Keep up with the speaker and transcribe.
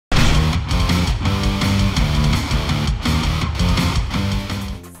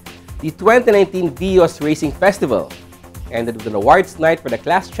The 2019 Vios Racing Festival ended with an awards night for the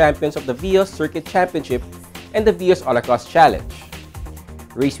class champions of the Vios Circuit Championship and the Vios Autocross Challenge.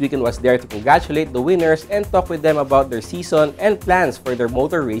 Race Weekend was there to congratulate the winners and talk with them about their season and plans for their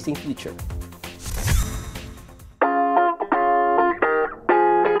motor racing future.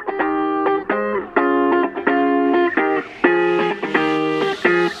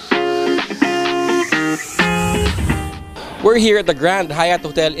 We're here at the Grand Hyatt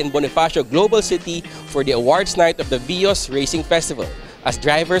Hotel in Bonifacio, Global City for the awards night of the Vios Racing Festival, as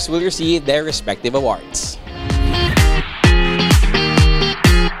drivers will receive their respective awards.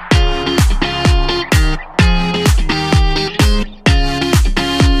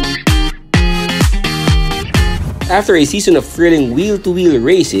 After a season of thrilling wheel-to-wheel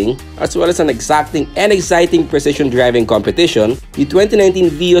racing, as well as an exacting and exciting precision driving competition, the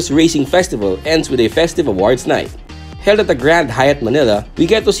 2019 Vios Racing Festival ends with a festive awards night. Held at the Grand Hyatt Manila, we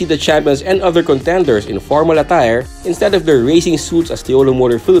get to see the champions and other contenders in formal attire instead of their racing suits as Teolo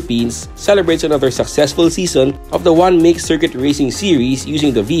Motor Philippines celebrates another successful season of the one-make circuit racing series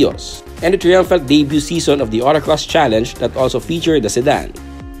using the Vios, and the triumphant debut season of the Autocross Challenge that also featured the sedan.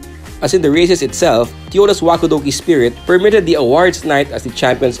 As in the races itself, Teolo's Wakudoki spirit permitted the awards night as the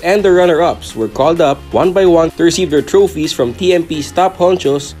champions and the runner-ups were called up one by one to receive their trophies from TMP's top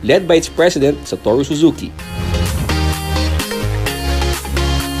honchos led by its president, Satoru Suzuki.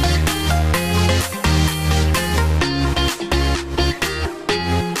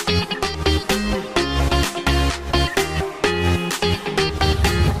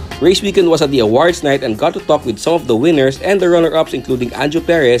 Race Weekend was at the awards night and got to talk with some of the winners and the runner-ups, including Anjo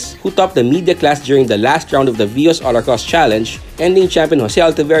Perez, who topped the media class during the last round of the Vios Autocross Challenge, ending champion Jose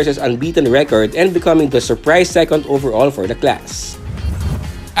Altaveras' unbeaten record and becoming the surprise second overall for the class.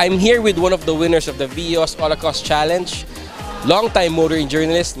 I'm here with one of the winners of the Vios Autocross Challenge, long-time motoring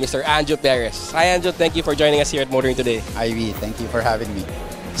journalist, Mr. Anjo Perez. Hi Anjo, thank you for joining us here at Motoring Today. Ivy, thank you for having me.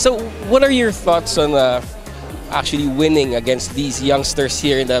 So, what are your thoughts on actually winning against these youngsters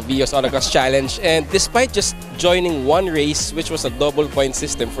here in the Vios Autocross Challenge? And despite just joining one race, which was a double point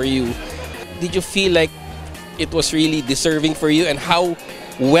system for you, did you feel like it was really deserving for you? And how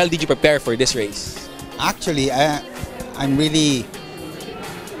well did you prepare for this race? Actually, I'm really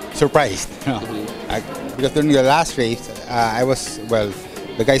surprised. Because during the last race,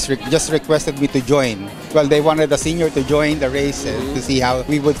 the guys just requested me to join. Well, they wanted a senior to join the race to see how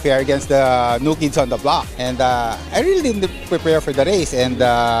we would fare against the new kids on the block. And I really didn't prepare for the race, and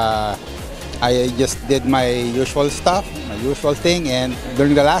I just did my usual stuff, my usual thing. And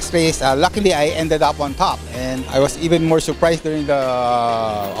during the last race, luckily I ended up on top. And I was even more surprised during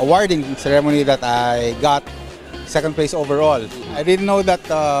the awarding ceremony that I got second place overall. I didn't know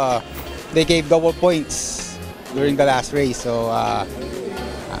that they gave double points during the last race. So,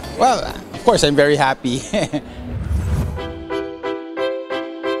 well, of course, I'm very happy.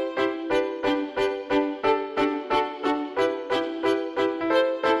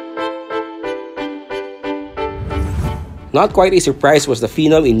 Not quite a surprise was the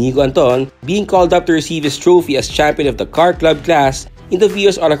phenom Inigo Anton being called up to receive his trophy as champion of the car club class in the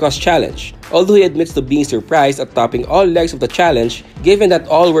Vios Autocross Challenge, although he admits to being surprised at topping all legs of the challenge given that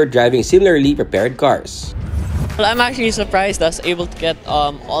all were driving similarly prepared cars. Well, I'm actually surprised I was able to get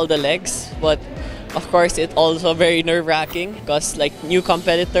all the legs, but of course it's also very nerve-wracking because like new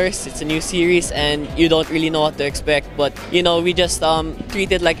competitors, it's a new series and you don't really know what to expect, but you know, we just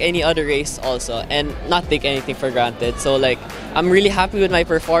treat it like any other race also and not take anything for granted. So like I'm really happy with my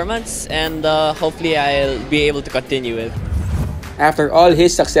performance and hopefully I'll be able to continue it. After all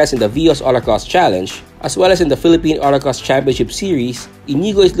his success in the Vios Autocross Challenge, as well as in the Philippine Autocross Championship Series,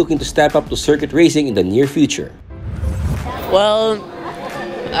 Inigo is looking to step up to circuit racing in the near future. Well,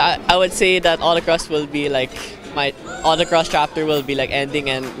 I would say that autocross will be like my autocross chapter will be like ending,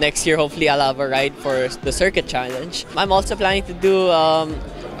 and next year hopefully I'll have a ride for the circuit challenge. I'm also planning to do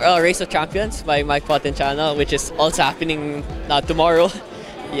a Race of Champions by Mike Potenciano, which is also happening tomorrow.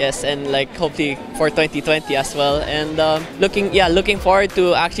 Yes, and like hopefully for 2020 as well. And looking forward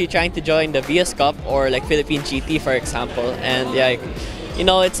to actually trying to join the Vios Cup or like Philippine GT, for example. And yeah, you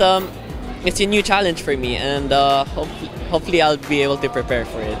know, it's a new challenge for me, and hopefully I'll be able to prepare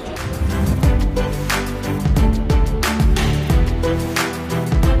for it.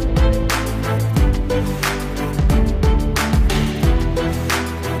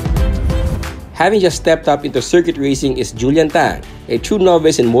 Having just stepped up into circuit racing is Julian Tang, a true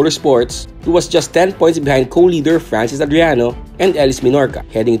novice in motorsports who was just 10 points behind co-leader Francis Adriano and Ellis Minorca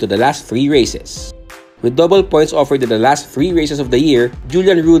heading into the last 3 races. With double points offered in the last 3 races of the year,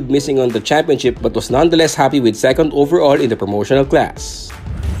 Julian ruled missing on the championship but was nonetheless happy with second overall in the promotional class.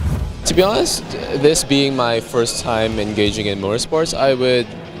 To be honest, this being my first time engaging in motorsports, I would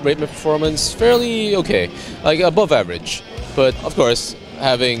rate my performance fairly okay, like above average. But of course,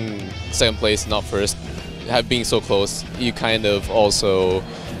 having second place, not first, being so close, I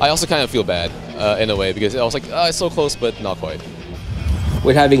also kind of feel bad in a way because I was like, it's so close, but not quite.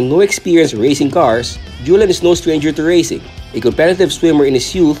 With having no experience racing cars, Julian is no stranger to racing. A competitive swimmer in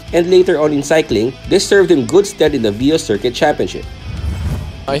his youth and later on in cycling, this served him good stead in the Vios Circuit Championship.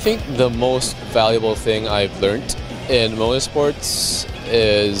 I think the most valuable thing I've learned in motorsports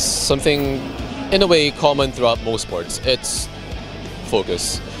is something in a way common throughout most sports. It's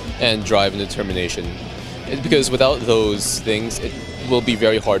focus and drive and determination. Because without those things, it will be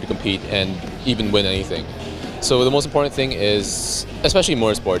very hard to compete and even win anything. So the most important thing is, especially in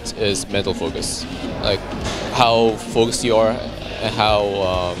motorsports, is mental focus. Like how focused you are and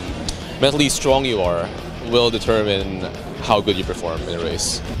how mentally strong you are will determine how good you perform in a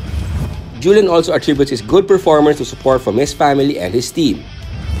race. Julian also attributes his good performance to support from his family and his team.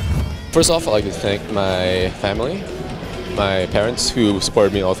 First off, I'd like to thank my family, my parents who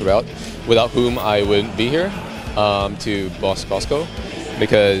supported me all throughout, without whom I wouldn't be here, to Boss Costco,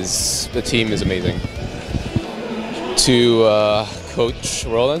 because the team is amazing. To Coach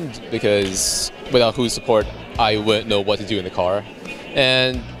Roland, because without whose support I wouldn't know what to do in the car.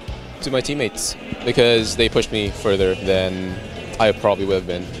 And to my teammates, because they pushed me further than I probably would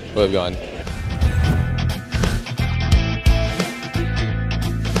have gone.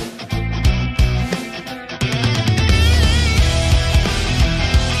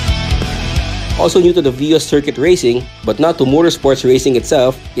 Also new to the Vios circuit racing, but not to motorsports racing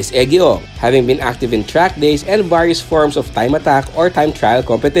itself, is Eggy Ong, having been active in track days and various forms of time attack or time trial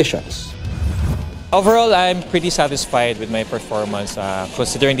competitions. Overall, I'm pretty satisfied with my performance,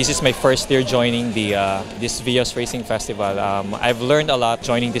 considering this is my first year joining this Vios Racing Festival. I've learned a lot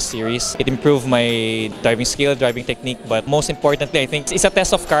joining this series. It improved my driving skill, driving technique, but most importantly, I think it's a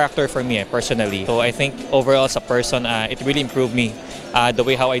test of character for me personally. So I think overall as a person, it really improved me. The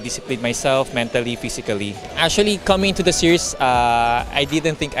way how I discipline myself, mentally, physically. Actually, coming to the series, I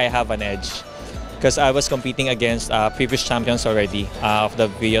didn't think I have an edge, because I was competing against previous champions already of the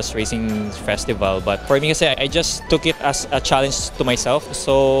Vios Racing Festival. But for me kasi, I just took it as a challenge to myself.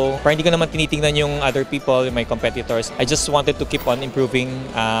 So, parang hindi ko naman tinitingnan yung other people, my competitors. I just wanted to keep on improving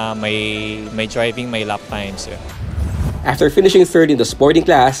my driving, my lap times. Yeah. After finishing third in the sporting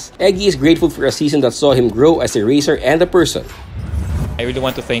class, Eggy is grateful for a season that saw him grow as a racer and a person. I really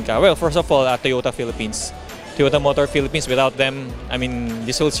want to thank, well, first of all, Toyota Philippines. Toyota Motor Philippines, without them, I mean,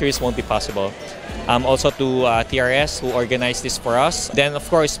 this whole series won't be possible. Also to TRS, who organized this for us. Then, of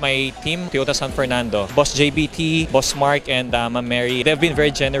course, my team, Toyota San Fernando. Boss JBT, Boss Mark, and Ma'am Mary. They've been very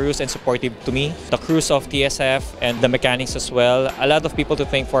generous and supportive to me. The crews of TSF and the mechanics as well. A lot of people to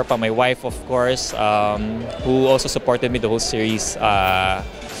thank for, my wife, of course, who also supported me the whole series. Yeah,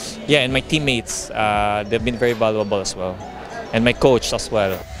 and my teammates, they've been very valuable as well. And my coach as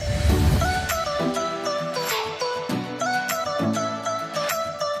well.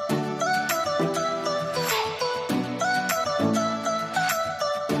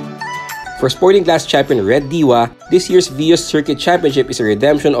 For sporting class champion Red Diwa, this year's Vios Circuit Championship is a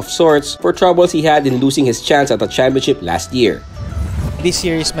redemption of sorts for troubles he had in losing his chance at the championship last year. This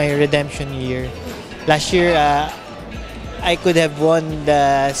year is my redemption year. Last year, I could have won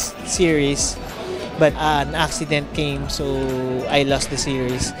the series, but an accident came, so I lost the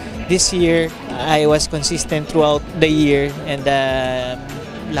series. This year, I was consistent throughout the year, and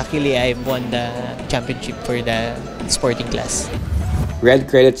luckily I won the championship for the sporting class. Red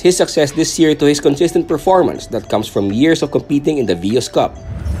credits his success this year to his consistent performance that comes from years of competing in the Vios Cup.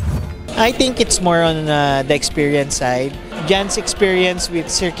 I think it's more on the experience side. Jan's experience with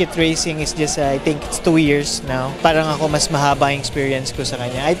circuit racing is just, I think it's 2 years now. Parang ako mas mahaba yung experience ko sa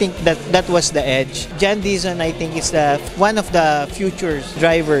kanya. I think that was the edge. Jan Dizon, I think, is one of the future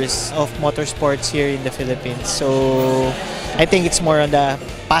drivers of motorsports here in the Philippines. So I think it's more on the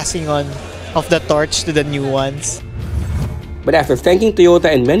passing on of the torch to the new ones. But after thanking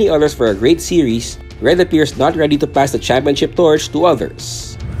Toyota and many others for a great series, Red appears not ready to pass the championship torch to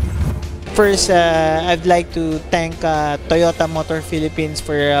others. First, I'd like to thank Toyota Motor Philippines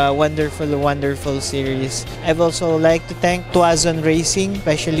for a wonderful, wonderful series. I'd also like to thank Tuazon Racing,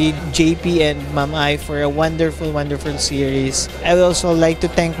 especially JP and Ma'am I, for a wonderful, wonderful series. I would also like to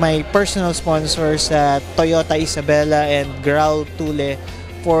thank my personal sponsors, Toyota Isabela and Graul Tule,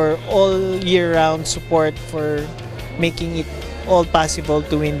 for all year-round support for making it all possible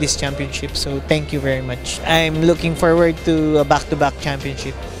to win this championship. So thank you very much. I'm looking forward to a back-to-back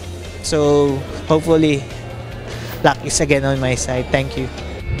championship. So hopefully luck is again on my side. Thank you.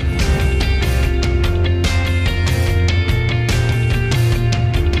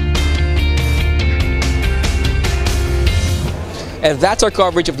 And that's our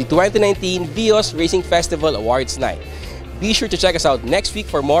coverage of the 2019 Vios Racing Festival Awards Night. Be sure to check us out next week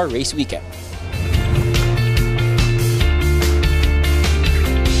for more Race Weekend.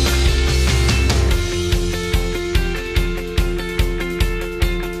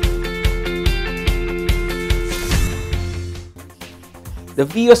 The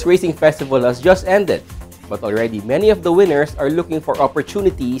Vios Racing Festival has just ended, but already many of the winners are looking for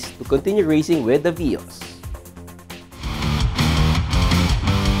opportunities to continue racing with the Vios.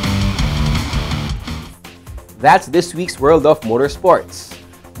 That's this week's World of Motorsports.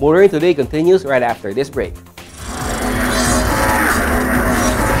 Motoring Today continues right after this break.